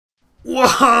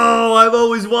Whoa, I've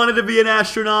always wanted to be an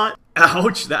astronaut.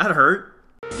 Ouch, that hurt.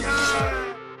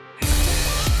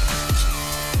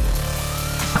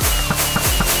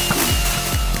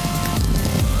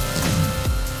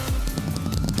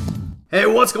 Hey,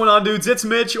 what's going on, dudes? It's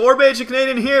Mitch, or Bajan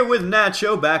Canadian, here with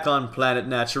Nacho, back on Planet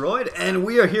Naturoid, and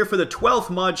we are here for the 12th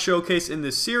mod showcase in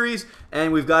this series,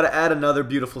 and we've got to add another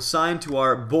beautiful sign to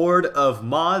our board of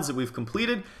mods that we've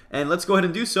completed, and let's go ahead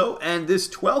and do so. And this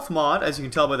 12th mod, as you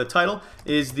can tell by the title,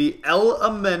 is the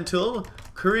Elemental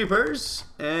Creepers,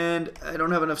 and I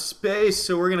don't have enough space,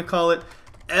 so we're going to call it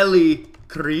Ellie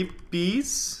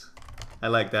Creepies. I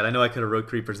like that. I know I could have wrote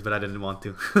creepers, but I didn't want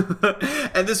to.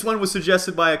 And this one was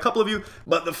suggested by a couple of you,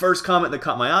 but the first comment that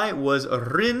caught my eye was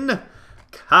Rin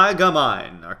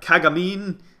Kagamine, or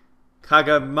Kagamine.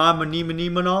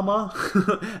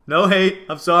 Kagamamanimanama. No hate.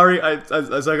 I'm sorry.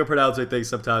 As I can pronounce things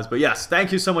sometimes. But yes,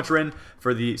 thank you so much, Rin,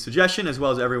 for the suggestion, as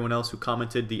well as everyone else who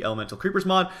commented the Elemental Creepers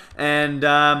mod. And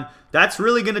that's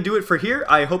really going to do it for here.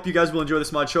 I hope you guys will enjoy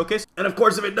this mod showcase. And of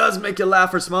course, if it does make you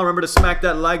laugh or smile, remember to smack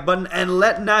that like button and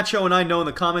let Nacho and I know in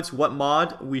the comments what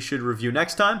mod we should review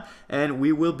next time. And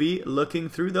we will be looking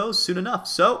through those soon enough.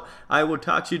 So I will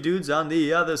talk to you dudes on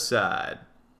the other side.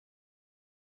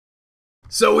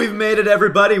 So we've made it,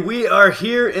 everybody. We are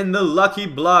here in the Lucky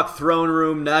Block throne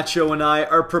room. Nacho and I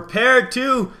are prepared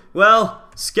to, well,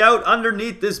 scout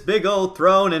underneath this big old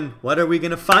throne. And what are we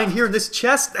going to find here in this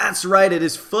chest? That's right, it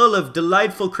is full of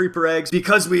delightful creeper eggs,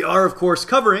 because we are, of course,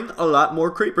 covering a lot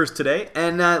more creepers today.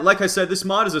 And like I said, this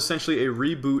mod is essentially a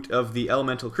reboot of the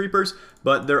Elemental Creepers,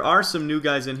 but there are some new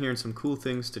guys in here and some cool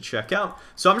things to check out.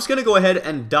 So I'm just going to go ahead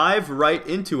and dive right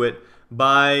into it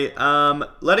by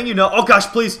letting you know. Oh gosh,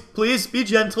 please be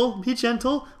gentle,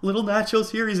 little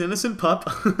Nacho's here, he's innocent pup.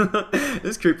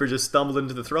 This creeper just stumbled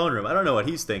into the throne room. I don't know what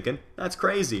he's thinking. That's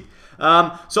crazy. So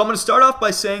I'm going to start off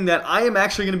by saying that I am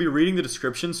actually going to be reading the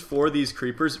descriptions for these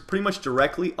creepers pretty much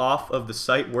directly off of the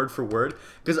site, word for word,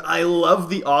 because I love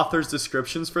the author's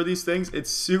descriptions for these things. It's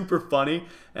super funny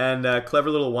and clever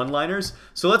little one-liners.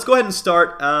 So let's go ahead and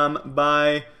start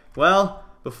by, well,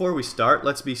 before we start,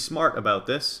 let's be smart about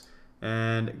this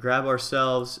and grab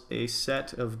ourselves a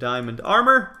set of diamond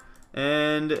armor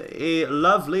and a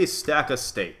lovely stack of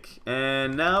steak.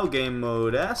 And now game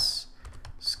mode S,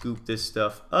 scoop this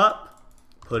stuff up,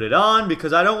 put it on,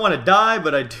 because I don't want to die,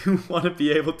 but I do want to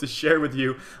be able to share with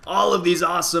you all of these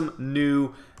awesome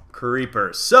new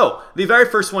creepers. So the very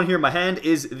first one here in my hand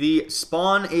is the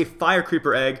Spawn a Fire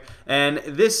Creeper egg, and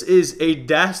this is a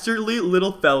dastardly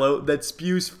little fellow that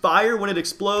spews fire when it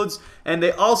explodes, and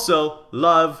they also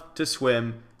love to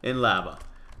swim in lava.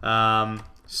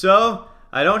 So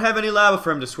I don't have any lava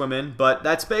for him to swim in, but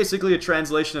that's basically a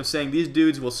translation of saying these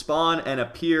dudes will spawn and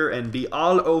appear and be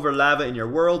all over lava in your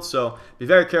world, so be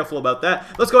very careful about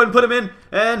that. Let's go ahead and put him in,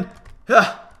 and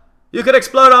you could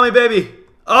explode on me, baby.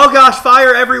 Oh gosh,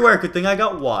 fire everywhere. Good thing I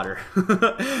got water.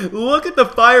 Look at the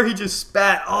fire he just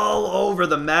spat all over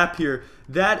the map here.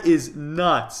 That is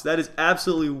nuts. That is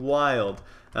absolutely wild.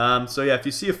 So yeah, if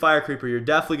you see a fire creeper, you're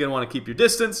definitely going to want to keep your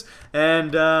distance.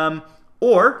 And,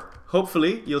 or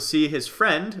hopefully you'll see his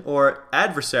friend, or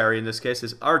adversary in this case,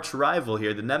 his arch rival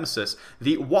here, the nemesis,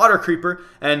 the water creeper.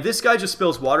 And this guy just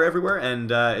spills water everywhere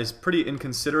and is pretty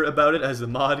inconsiderate about it, as the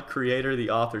mod creator, the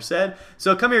author, said.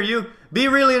 So come here, you. Be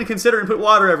really inconsiderate and put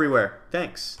water everywhere.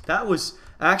 Thanks. That was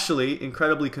actually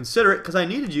incredibly considerate, because I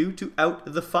needed you to out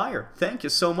the fire. Thank you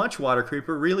so much, water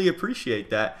creeper. Really appreciate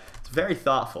that. It's very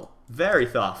thoughtful. Very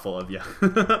thoughtful of you.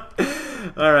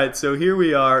 Alright, so here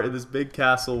we are in this big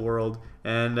castle world.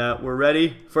 And we're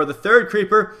ready for the third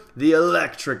creeper, the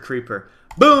electric creeper.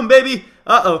 Boom, baby!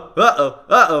 Uh-oh, uh-oh,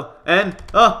 uh-oh. And,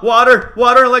 water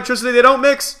and electricity, they don't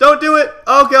mix. Don't do it!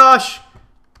 Oh, gosh!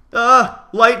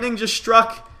 Lightning just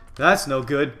struck. That's no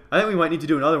good. I think we might need to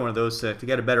do another one of those to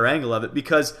get a better angle of it,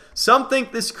 because some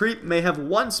think this creep may have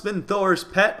once been Thor's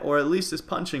pet, or at least his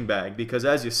punching bag, because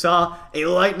as you saw, a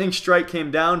lightning strike came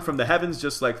down from the heavens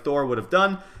just like Thor would have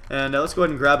done. And let's go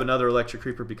ahead and grab another electric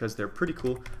creeper, because they're pretty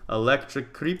cool.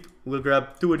 Electric creep. We'll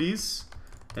grab 2 of these,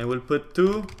 and we'll put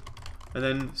 2. And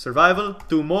then survival,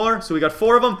 2 more. So we got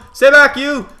 4 of them. Stay back,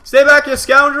 you! Stay back, you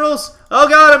scoundrels! Oh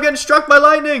god, I'm getting struck by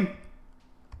lightning!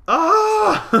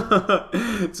 Ah!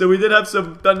 So we did have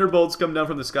some thunderbolts come down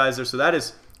from the skies there, so that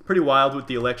is pretty wild with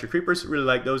the electric creepers. Really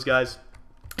like those guys.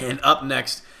 And up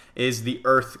next is the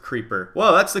earth creeper.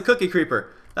 Whoa, that's the cookie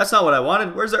creeper. That's not what I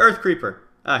wanted. Where's the earth creeper?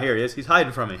 Ah, here he is. He's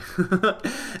hiding from me.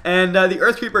 And the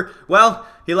earth creeper, well,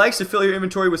 he likes to fill your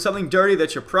inventory with something dirty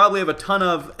that you probably have a ton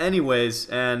of anyways.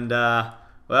 And,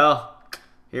 well,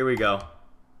 here we go.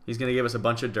 He's going to give us a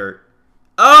bunch of dirt.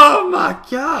 Oh my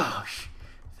gosh!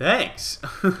 Thanks.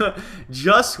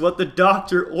 Just what the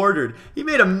doctor ordered. He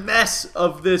made a mess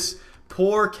of this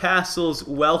poor castle's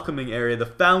welcoming area. The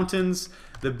fountains,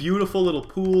 the beautiful little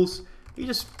pools. He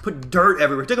just put dirt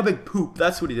everywhere. He took a big poop.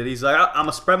 That's what he did. He's like, I'm going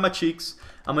to spread my cheeks.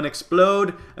 I'm going to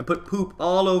explode and put poop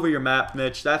all over your map,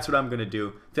 Mitch. That's what I'm going to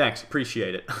do. Thanks.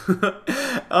 Appreciate it.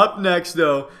 Up next,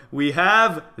 though, we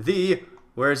have the,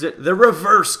 where is it? The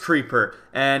reverse creeper.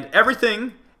 And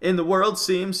everything in the world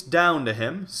seems down to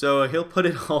him. So he'll put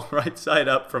it all right side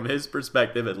up from his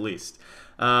perspective, at least.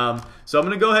 So I'm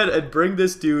going to go ahead and bring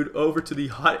this dude over to the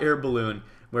hot air balloon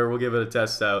where we'll give it a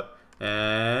test out.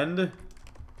 And,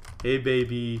 hey,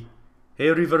 baby. Hey,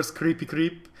 reverse creepy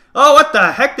creep. Oh, what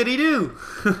the heck did he do?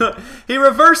 He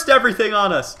reversed everything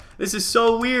on us. This is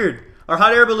so weird. Our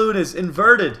hot air balloon is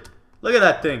inverted. Look at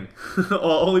that thing. Well,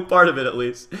 only part of it, at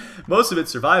least. Most of it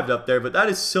survived up there, but that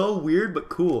is so weird but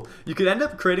cool. You could end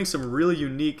up creating some really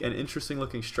unique and interesting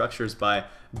looking structures by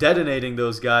detonating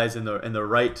those guys in the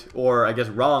right or, I guess,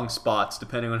 wrong spots,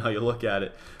 depending on how you look at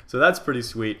it. So that's pretty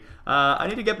sweet. I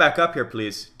need to get back up here,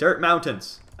 please. Dirt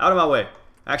mountains. Out of my way.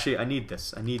 Actually, I need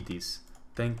this. I need these.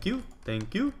 Thank you.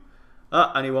 Thank you.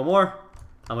 I need one more.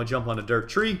 I'm going to jump on a dirt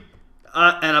tree.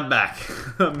 And I'm back.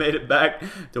 I made it back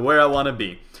to where I want to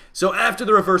be. So after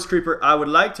the reverse creeper, I would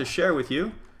like to share with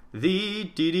you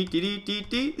the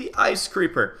ice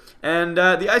creeper. And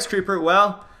the ice creeper,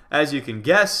 well, as you can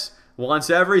guess, wants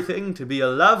everything to be a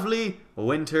lovely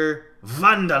winter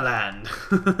wonderland.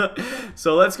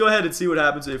 So let's go ahead and see what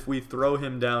happens if we throw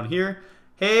him down here.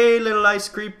 Hey, little ice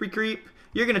creepy creep.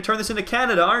 You're going to turn this into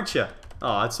Canada, aren't you?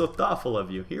 Oh, that's so thoughtful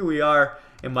of you. Here we are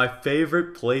in my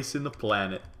favorite place in the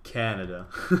planet, Canada.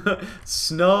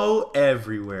 Snow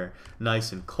everywhere.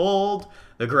 Nice and cold.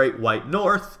 The Great White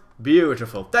North.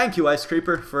 Beautiful. Thank you, Ice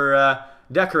Creeper, for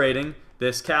decorating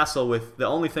this castle with the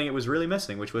only thing it was really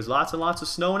missing, which was lots and lots of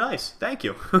snow and ice. Thank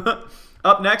you.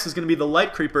 Up next is going to be the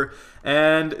Light Creeper.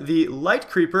 And the Light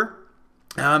Creeper,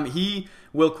 he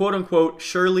will, quote-unquote,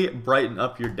 surely brighten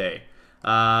up your day.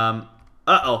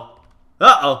 Uh-oh.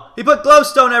 Uh-oh, he put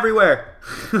glowstone everywhere.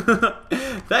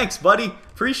 Thanks, buddy.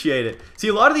 Appreciate it. See,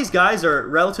 a lot of these guys are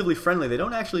relatively friendly. They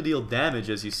don't actually deal damage,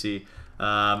 as you see.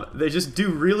 They just do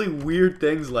really weird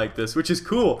things like this, which is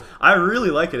cool. I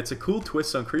really like it. It's a cool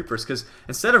twist on creepers, because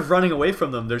instead of running away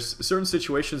from them, there's certain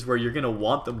situations where you're going to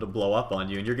want them to blow up on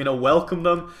you, and you're going to welcome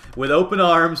them with open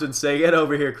arms and say, get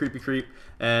over here, creepy creep,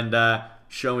 and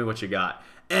show me what you got.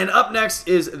 And up next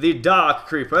is the Dark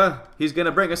Creeper. He's going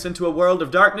to bring us into a world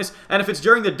of darkness. And if it's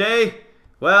during the day,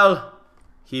 well,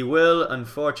 he will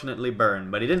unfortunately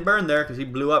burn. But he didn't burn there because he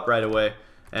blew up right away.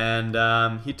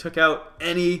 And he took out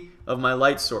any of my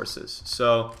light sources.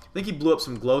 So I think he blew up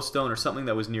some glowstone or something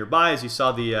that was nearby, as you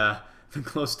saw the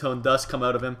glowstone dust come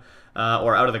out of him.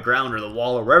 Or out of the ground or the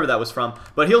wall or wherever that was from.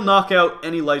 But he'll knock out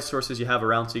any light sources you have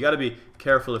around. So you got to be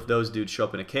careful if those dudes show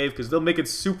up in a cave, because they'll make it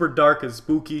super dark and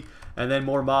spooky. And then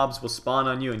more mobs will spawn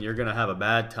on you, and you're going to have a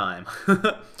bad time.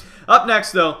 Up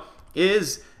next, though,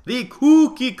 is the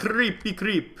Cookie Creepy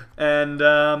Creep. And,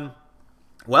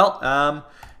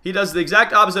 he does the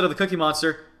exact opposite of the Cookie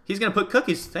Monster. He's going to put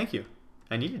cookies. Thank you.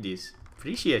 I needed these.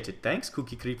 Appreciate it. Thanks,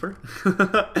 Cookie Creeper.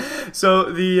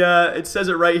 So, it says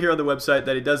it right here on the website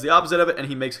that he does the opposite of it, and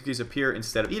he makes cookies appear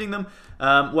instead of eating them.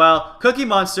 Well, Cookie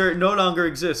Monster no longer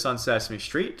exists on Sesame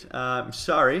Street. I'm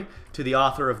sorry to the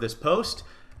author of this post.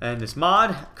 And this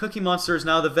mod, Cookie Monster is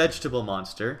now the vegetable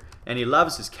monster, and he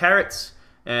loves his carrots,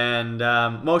 and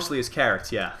mostly his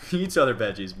carrots, yeah. He eats other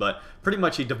veggies, but pretty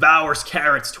much he devours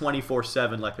carrots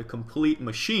 24/7 like a complete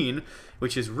machine,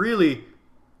 which is really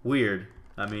weird.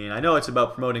 I mean, I know it's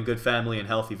about promoting good family and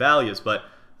healthy values, but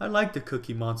I like the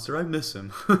Cookie Monster. I miss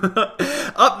him.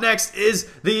 Up next is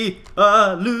the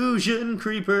Illusion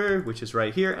Creeper, which is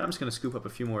right here, and I'm just going to scoop up a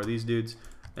few more of these dudes,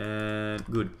 and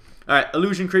good. Alright,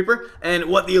 Illusion Creeper, and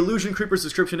what the Illusion Creeper's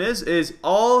description is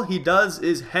all he does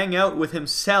is hang out with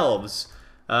himself.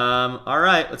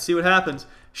 Alright, let's see what happens.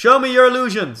 Show me your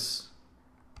illusions!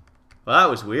 Well,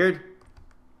 that was weird.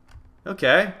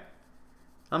 Okay.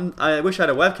 I wish I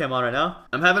had a webcam on right now.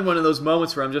 I'm having one of those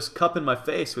moments where I'm just cupping my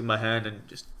face with my hand and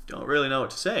just don't really know what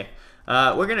to say.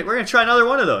 We're gonna try another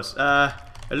one of those.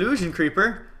 Illusion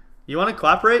Creeper, you want to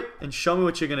cooperate and show me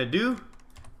what you're gonna do?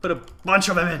 Put a bunch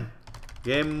of them in.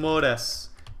 Game modes.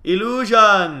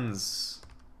 Illusions!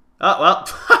 Oh, well.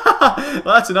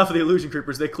 Well, that's enough of the Illusion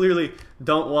Creepers. They clearly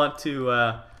don't want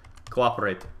to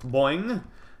cooperate. Boing.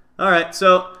 Alright,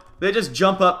 so they just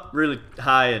jump up really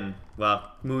high and,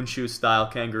 well, Moonshoe style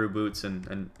kangaroo boots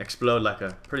and explode like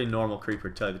a pretty normal creeper,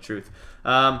 to tell you the truth.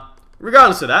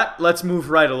 Regardless of that, let's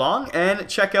move right along and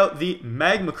check out the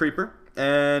Magma Creeper.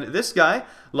 And this guy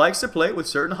likes to play with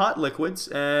certain hot liquids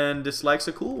and dislikes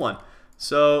a cool one.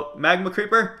 So, Magma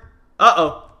Creeper,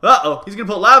 uh-oh, he's gonna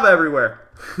put lava everywhere.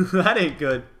 That ain't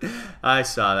good. I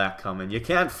saw that coming. You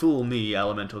can't fool me,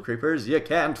 Elemental Creepers. You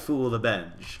can't fool the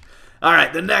bench.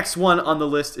 Alright, the next one on the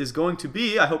list is going to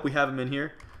be, I hope we have him in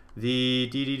here, the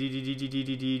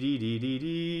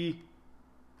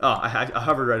oh, I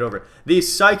hovered right over it. The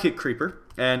Psychic Creeper.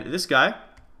 And this guy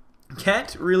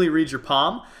can't really read your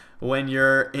palm when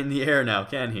you're in the air now,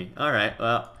 can he? Alright,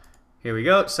 well, here we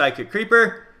go. Psychic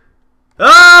Creeper.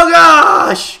 Oh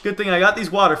gosh! Good thing I got these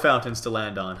water fountains to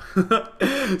land on.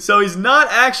 So he's not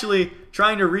actually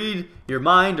trying to read your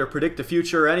mind or predict the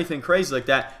future or anything crazy like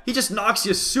that. He just knocks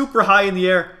you super high in the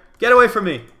air. Get away from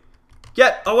me.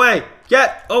 Get away!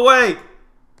 Get away!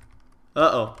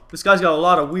 Uh-oh. This guy's got a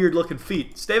lot of weird looking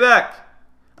feet. Stay back!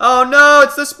 Oh no,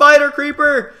 it's the Spider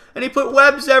Creeper! And he put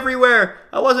webs everywhere!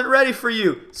 I wasn't ready for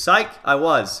you! Psych, I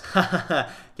was.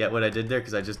 Get what I did there?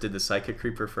 Because I just did the Psychic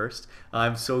Creeper first.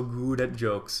 I'm so good at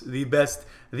jokes. The best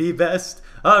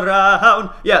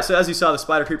around. Yeah, so as you saw, the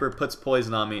Spider Creeper puts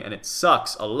poison on me, and it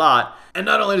sucks a lot. And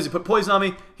not only does he put poison on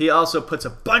me, he also puts a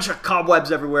bunch of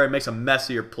cobwebs everywhere and makes a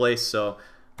messier place, so...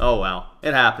 Oh well,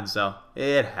 it happens though.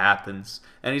 It happens.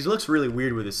 And he looks really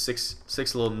weird with his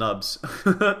six little nubs.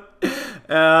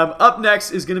 Up next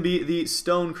is going to be the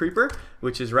Stone Creeper,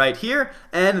 which is right here.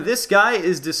 And this guy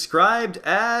is described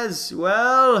as,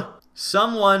 well,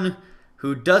 someone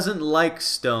who doesn't like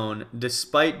stone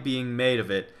despite being made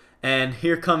of it. And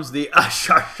here comes the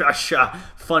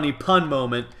funny pun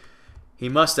moment. He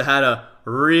must have had a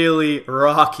really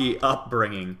rocky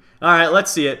upbringing. Alright, let's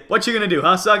see it. What you gonna do,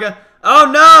 huh, Saga?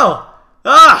 Oh no!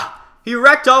 Ah! He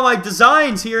wrecked all my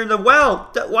designs here in the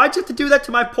well. Why'd you have to do that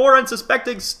to my poor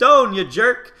unsuspecting stone, you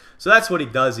jerk? So that's what he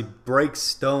does. He breaks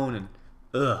stone and...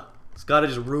 Ugh. It's gotta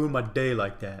just ruin my day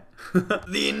like that.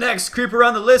 The next creeper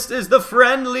on the list is the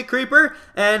Friendly Creeper.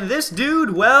 And this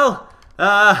dude, well...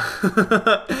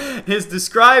 is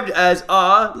described as,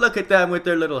 aw, look at them with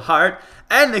their little heart.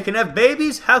 And they can have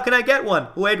babies? How can I get one?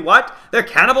 Wait, what? They're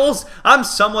cannibals? I'm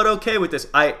somewhat okay with this.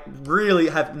 I really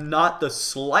have not the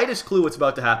slightest clue what's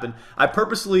about to happen. I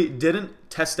purposely didn't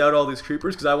test out all these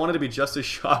creepers because I wanted to be just as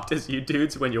shocked as you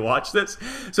dudes when you watch this.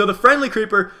 So the Friendly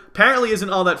Creeper apparently isn't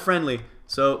all that friendly.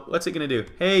 So what's it gonna do?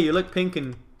 Hey, you look pink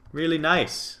and really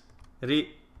nice.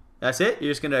 That's it?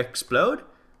 You're just gonna explode?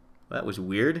 Well, that was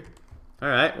weird.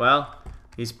 Alright, well,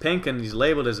 he's pink and he's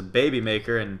labeled as a baby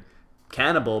maker and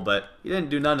cannibal, but he didn't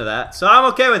do none of that. So I'm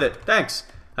okay with it. Thanks.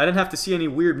 I didn't have to see any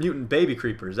weird mutant baby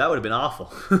creepers. That would have been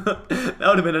awful. That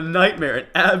would have been a nightmare. An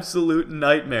absolute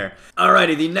nightmare.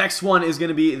 Alrighty, the next one is going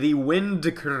to be the Wind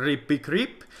Creepy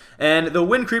Creep. And the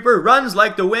Wind Creeper runs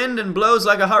like the wind and blows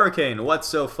like a hurricane. What's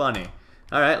so funny?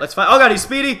 Alright, let's find... Oh god, he's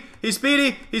speedy! He's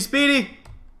speedy! He's speedy!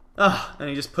 Oh, and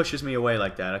he just pushes me away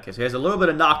like that. Okay, so he has a little bit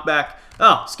of knockback.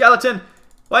 Oh, skeleton!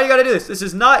 Why you gotta do this? This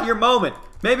is not your moment.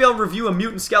 Maybe I'll review a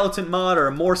mutant skeleton mod or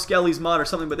a more skellies mod or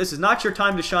something, but this is not your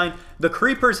time to shine. The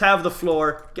creepers have the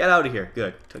floor. Get out of here.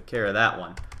 Good. Took care of that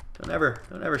one. Don't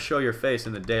ever show your face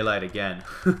in the daylight again.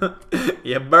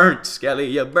 You burnt, Skelly.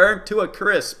 You burnt to a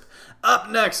crisp. Up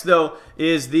next, though,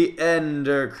 is the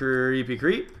Ender Creepy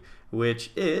Creep,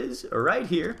 which is right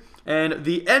here. And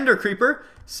the Ender Creeper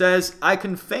says, I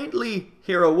can faintly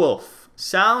hear a wolf.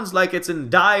 Sounds like it's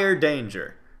in dire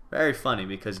danger. Very funny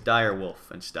because dire wolf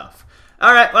and stuff.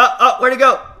 Alright, well, oh, where'd he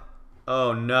go?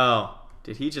 Oh no.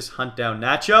 Did he just hunt down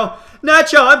Nacho?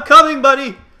 Nacho, I'm coming,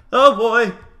 buddy! Oh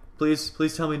boy. Please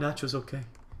tell me Nacho's okay.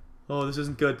 Oh, this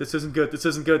isn't good. This isn't good. This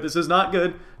isn't good. This is not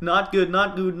good. Not good,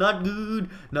 not good, not good.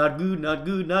 Not good, not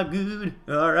good, not good.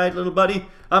 Alright, little buddy.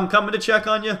 I'm coming to check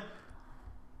on you.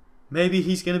 Maybe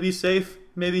he's gonna be safe.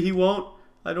 Maybe he won't.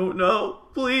 I don't know.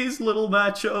 Please, little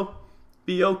Nacho.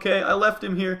 Be okay. I left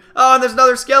him here. Oh, and there's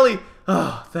another Skelly.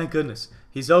 Oh, thank goodness.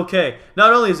 He's okay.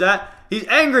 Not only is that, he's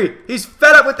angry. He's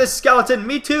fed up with this skeleton.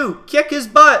 Me too. Kick his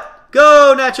butt.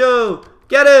 Go, Nacho.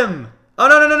 Get him. Oh,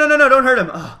 no. Don't hurt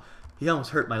him. Oh, he almost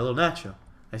hurt my little Nacho.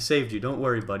 I saved you. Don't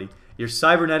worry, buddy. Your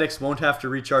cybernetics won't have to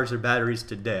recharge their batteries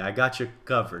today. I got you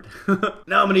covered.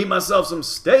 Now I'm going to eat myself some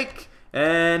steak.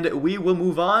 And we will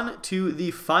move on to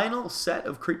the final set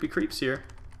of creepy creeps here.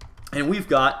 And we've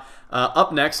got,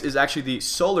 up next is actually the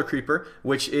Solar Creeper,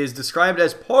 which is described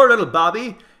as poor little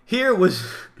Bobby. Here was,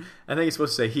 I think it's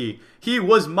supposed to say he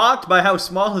was mocked by how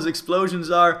small his explosions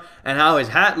are and how his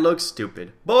hat looks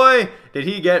stupid. Boy, did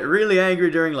he get really angry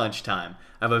during lunchtime.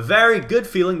 I have a very good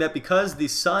feeling that because the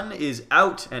sun is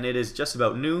out and it is just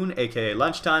about noon, aka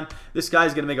lunchtime, this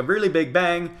guy's going to make a really big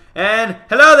bang. And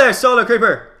hello there, Solar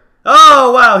Creeper!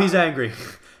 Oh, wow, he's angry.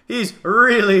 He's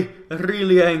really,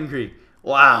 really angry.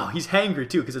 Wow, he's hangry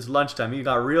too because it's lunchtime. He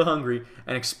got real hungry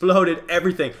and exploded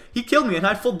everything. He killed me and I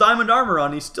had full diamond armor on.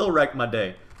 And he still wrecked my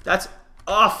day. That's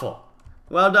awful.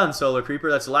 Well done, Solar Creeper.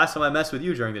 That's the last time I messed with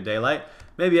you during the daylight.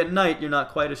 Maybe at night you're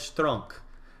not quite as strong.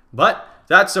 But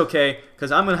that's okay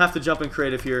because I'm going to have to jump in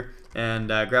creative here and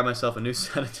grab myself a new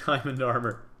set of diamond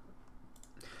armor.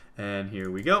 And here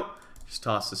we go. Just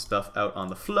toss this stuff out on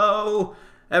the flow.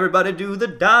 Everybody do the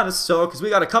dinosaur because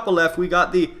we got a couple left. We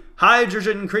got the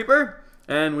Hydrogen Creeper.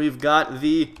 And we've got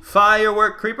the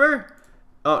Firework Creeper.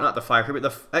 Oh, not the Fire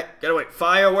Creeper. Hey, get away.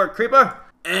 Firework Creeper.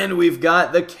 And we've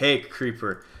got the Cake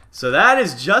Creeper. So that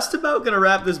is just about going to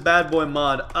wrap this bad boy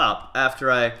mod up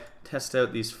after I test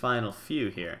out these final few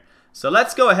here. So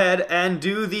let's go ahead and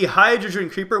do the Hydrogen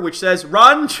Creeper, which says,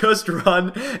 run, just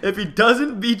run. If he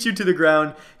doesn't beat you to the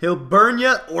ground, he'll burn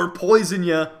you or poison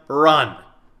you. Run.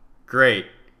 Great.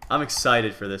 I'm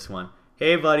excited for this one.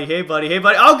 Hey, buddy. Hey, buddy. Hey,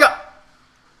 buddy. Oh, God.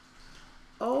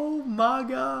 Oh my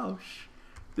gosh,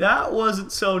 that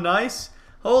wasn't so nice.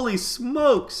 Holy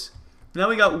smokes. Now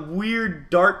we got weird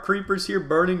dark creepers here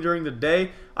burning during the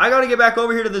day. I gotta get back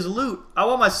over here to this loot. I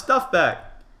want my stuff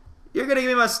back. You're gonna give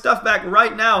me my stuff back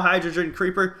right now, Hydrogen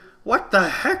Creeper. What the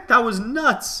heck? That was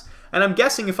nuts. And I'm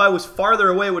guessing if I was farther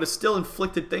away, it would have still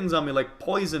inflicted things on me like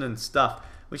poison and stuff,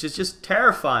 which is just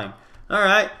terrifying.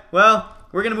 Alright, well,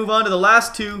 we're going to move on to the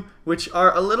last two, which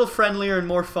are a little friendlier and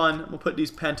more fun. We'll put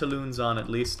these pantaloons on at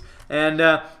least.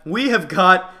 And we have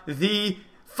got the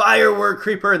Firework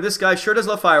Creeper. And this guy sure does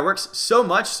love fireworks, so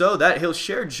much so that he'll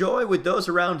share joy with those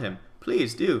around him.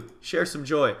 Please do. Share some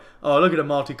joy. Oh, look at a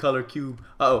multicolored cube.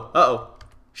 Uh-oh. Uh-oh.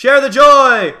 Share the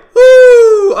joy!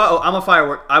 Woo! Uh-oh. I'm a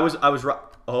firework. I was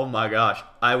oh my gosh.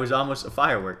 I was almost a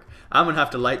firework. I'm going to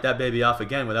have to light that baby off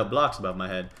again without blocks above my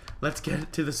head. Let's get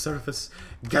it to the surface.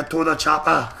 Get to the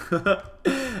chopper.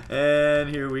 And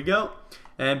here we go.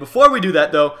 And before we do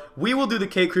that, though, we will do the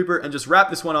Cake Creeper and just wrap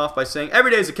this one off by saying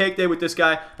every day is a cake day with this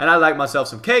guy, and I like myself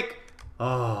some cake.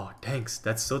 Oh, thanks.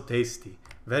 That's so tasty.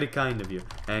 Very kind of you.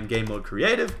 And game mode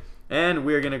creative. And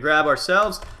we're going to grab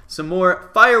ourselves some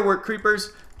more Firework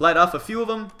Creepers, light off a few of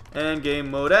them, and game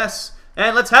mode S.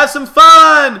 And let's have some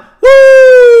fun! Woo!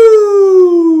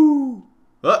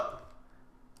 Oh.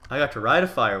 I got to ride a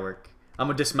firework. I'm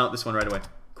going to dismount this one right away.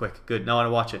 Quick. Good. Now I want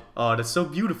to watch it. Oh, that's so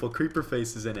beautiful. Creeper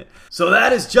faces in it. So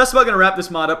that is just about going to wrap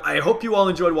this mod up. I hope you all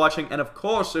enjoyed watching. And of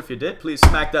course, if you did, please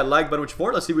smack that like button, which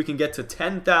for it. Let's see if we can get to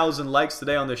 10,000 likes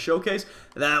today on this showcase.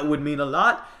 That would mean a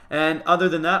lot. And other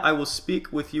than that, I will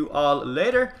speak with you all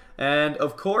later. And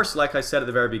of course, like I said at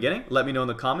the very beginning, let me know in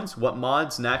the comments what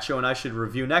mods Nacho and I should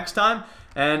review next time.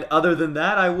 And other than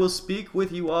that, I will speak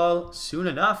with you all soon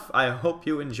enough. I hope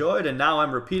you enjoyed, and now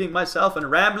I'm repeating myself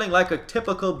and rambling like a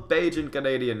typical Bajan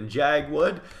Canadian jag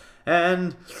would.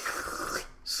 And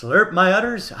slurp my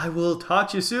udders. I will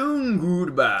talk to you soon.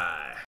 Goodbye.